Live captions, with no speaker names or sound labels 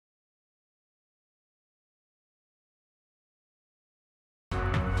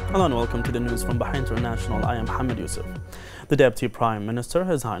Hello and welcome to the news from Bahrain International. I am Mohammed Yusuf. The Deputy Prime Minister,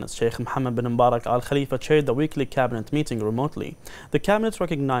 His Highness Sheikh Mohammed bin Mubarak Al Khalifa, chaired the weekly cabinet meeting remotely. The cabinet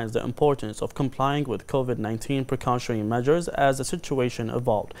recognized the importance of complying with COVID-19 precautionary measures as the situation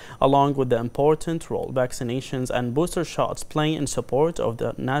evolved, along with the important role vaccinations and booster shots play in support of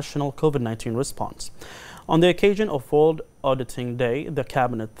the national COVID-19 response. On the occasion of World Auditing Day, the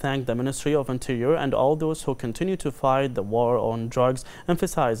Cabinet thanked the Ministry of Interior and all those who continue to fight the war on drugs,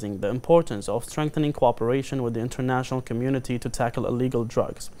 emphasizing the importance of strengthening cooperation with the international community to tackle illegal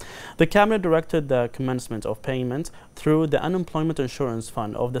drugs. The Cabinet directed the commencement of payment through the Unemployment Insurance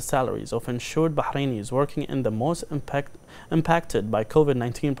Fund of the salaries of insured Bahrainis working in the most impacted by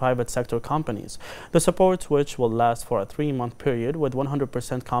COVID-19 private sector companies. The support, which will last for a 3-month period with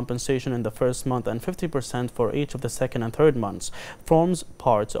 100% compensation in the first month and 50% for each of the second and third months, forms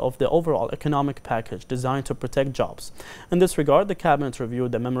part of the overall economic package designed to protect jobs. In this regard, the Cabinet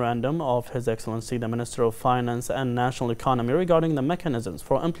reviewed the memorandum of His Excellency the Minister of Finance and National Economy regarding the mechanisms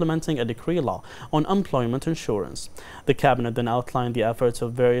for implementing a decree law on employment insurance. The Cabinet then outlined the efforts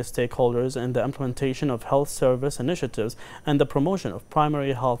of various stakeholders in the implementation of health service initiatives and the promotion of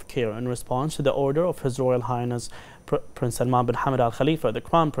primary health care in response to the order of His Royal Highness Prince Salman bin Hamad Al Khalifa, the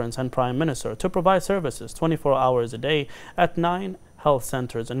Crown Prince and Prime Minister, to provide services 24 hours a day at 9 health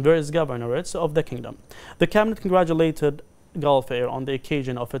centers in various governorates of the kingdom. The Cabinet congratulated Gulf Air on the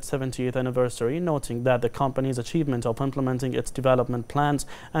occasion of its 70th anniversary, noting that the company's achievement of implementing its development plans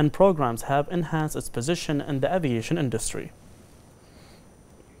and programs have enhanced its position in the aviation industry.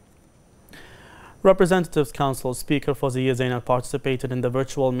 Representatives Council Speaker Fawzia Zainal participated in the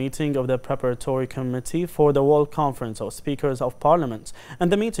virtual meeting of the Preparatory Committee for the World Conference of Speakers of Parliament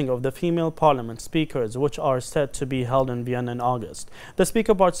and the meeting of the female Parliament speakers, which are set to be held in Vienna in August. The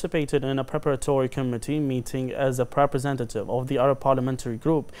Speaker participated in a Preparatory Committee meeting as a representative of the Arab Parliamentary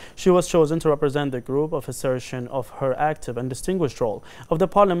Group. She was chosen to represent the group of assertion of her active and distinguished role of the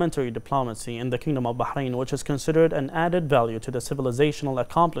parliamentary diplomacy in the Kingdom of Bahrain, which is considered an added value to the civilizational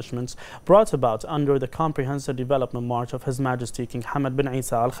accomplishments brought about under the comprehensive development march of His Majesty King Hamad bin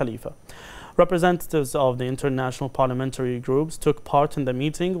Isa Al Khalifa. Representatives of the international parliamentary groups took part in the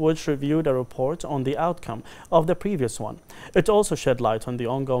meeting, which reviewed a report on the outcome of the previous one. It also shed light on the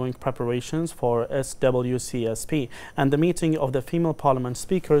ongoing preparations for SWCSP and the meeting of the female parliament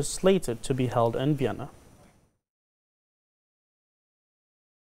speakers slated to be held in Vienna.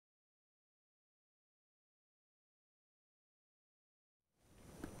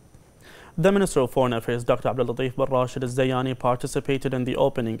 The Minister of Foreign Affairs, Dr. Abdul Latif bin Rashid Al-Zayani, participated in the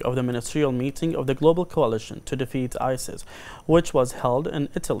opening of the ministerial meeting of the Global Coalition to Defeat ISIS, which was held in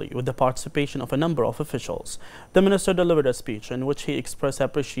Italy with the participation of a number of officials. The minister delivered a speech in which he expressed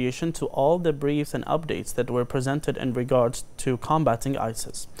appreciation to all the briefs and updates that were presented in regards to combating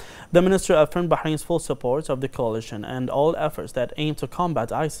ISIS. The minister affirmed Bahrain's full support of the coalition and all efforts that aim to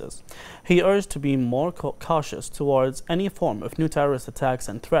combat ISIS. He urged to be more cautious towards any form of new terrorist attacks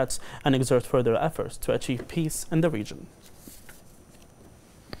and threats and exert further efforts to achieve peace in the region.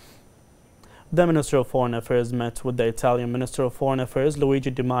 The Minister of Foreign Affairs met with the Italian Minister of Foreign Affairs, Luigi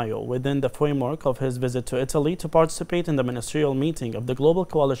Di Maio, within the framework of his visit to Italy to participate in the ministerial meeting of the Global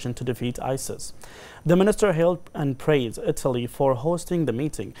Coalition to Defeat ISIS. The minister hailed and praised Italy for hosting the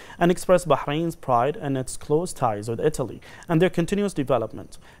meeting and expressed Bahrain's pride in its close ties with Italy and their continuous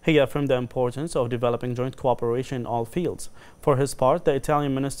development. He affirmed the importance of developing joint cooperation in all fields. For his part, the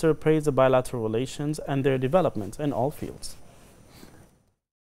Italian minister praised the bilateral relations and their development in all fields.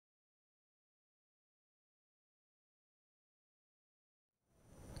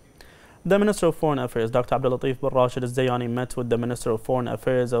 The Minister of Foreign Affairs, Dr. Abdul Latif bin Rashid Al-Zayani, met with the Minister of Foreign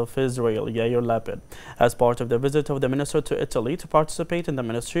Affairs of Israel, Yair Lapid, as part of the visit of the minister to Italy to participate in the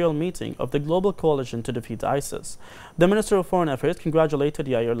ministerial meeting of the Global Coalition to Defeat ISIS. The Minister of Foreign Affairs congratulated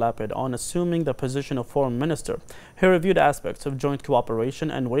Yair Lapid on assuming the position of Foreign Minister. He reviewed aspects of joint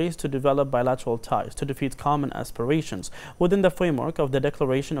cooperation and ways to develop bilateral ties to defeat common aspirations within the framework of the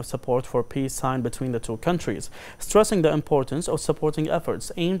Declaration of Support for Peace signed between the two countries, stressing the importance of supporting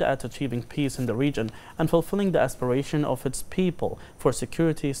efforts aimed at achieving peace in the region and fulfilling the aspiration of its people for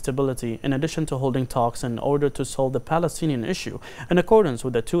security, stability, in addition to holding talks in order to solve the Palestinian issue in accordance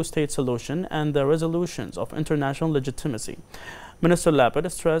with the two-state solution and the resolutions of international legitimacy. Minister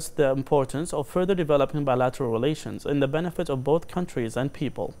Lapid stressed the importance of further developing bilateral relations in the benefit of both countries and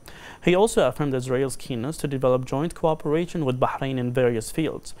people. He also affirmed Israel's keenness to develop joint cooperation with Bahrain in various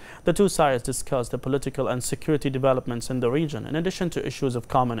fields. The two sides discussed the political and security developments in the region, in addition to issues of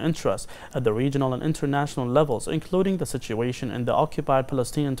common interest at the regional and international levels, including the situation in the occupied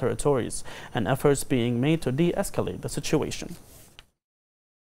Palestinian territories and efforts being made to de-escalate the situation.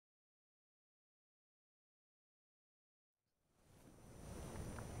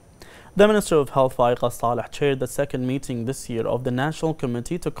 The Minister of Health, Faiqa Saleh, chaired the second meeting this year of the National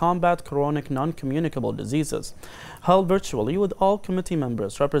Committee to Combat Chronic Non-Communicable Diseases, held virtually with all committee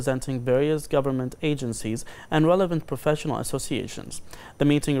members representing various government agencies and relevant professional associations. The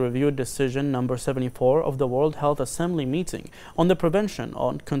meeting reviewed decision number 74 of the World Health Assembly meeting on the prevention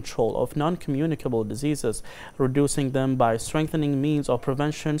and control of non-communicable diseases, reducing them by strengthening means of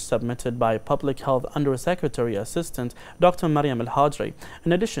prevention, submitted by Public Health Under-Secretary Assistant Dr. Maryam Al-Hadri,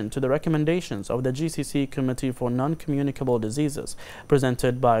 in addition to the recommendations of the GCC Committee for Non-Communicable Diseases,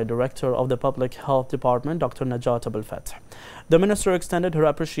 presented by Director of the Public Health Department, Dr. Najat Abul-Fath. The Minister extended her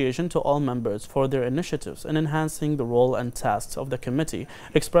appreciation to all members for their initiatives in enhancing the role and tasks of the committee,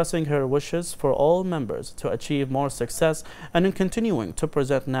 expressing her wishes for all members to achieve more success and in continuing to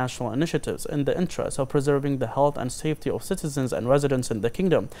present national initiatives in the interest of preserving the health and safety of citizens and residents in the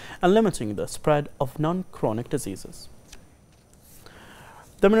kingdom and limiting the spread of non-chronic diseases.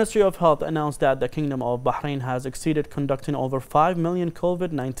 The Ministry of Health announced that the Kingdom of Bahrain has exceeded conducting over 5 million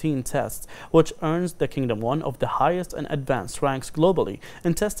COVID-19 tests, which earns the Kingdom one of the highest and advanced ranks globally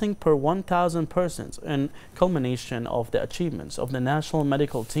in testing per 1,000 persons, in culmination of the achievements of the national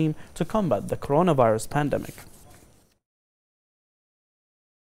medical team to combat the coronavirus pandemic.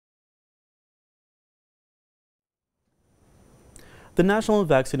 The national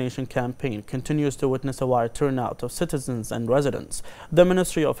vaccination campaign continues to witness a wide turnout of citizens and residents. The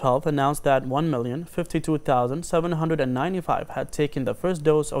Ministry of Health announced that 1,052,795 had taken the first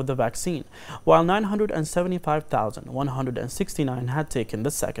dose of the vaccine, while 975,169 had taken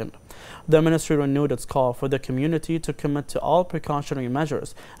the second. The ministry renewed its call for the community to commit to all precautionary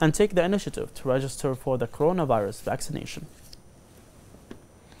measures and take the initiative to register for the coronavirus vaccination.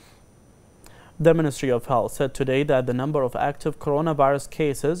 The Ministry of Health said today that the number of active coronavirus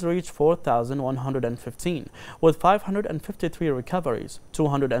cases reached 4,115, with 553 recoveries,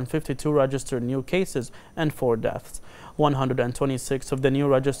 252 registered new cases, and 4 deaths. 126 of the new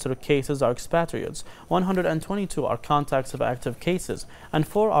registered cases are expatriates, 122 are contacts of active cases, and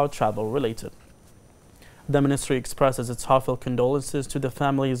 4 are travel-related. The ministry expresses its heartfelt condolences to the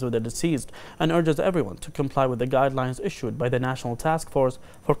families of the deceased and urges everyone to comply with the guidelines issued by the National Task Force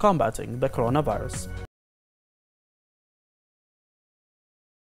for combating the coronavirus.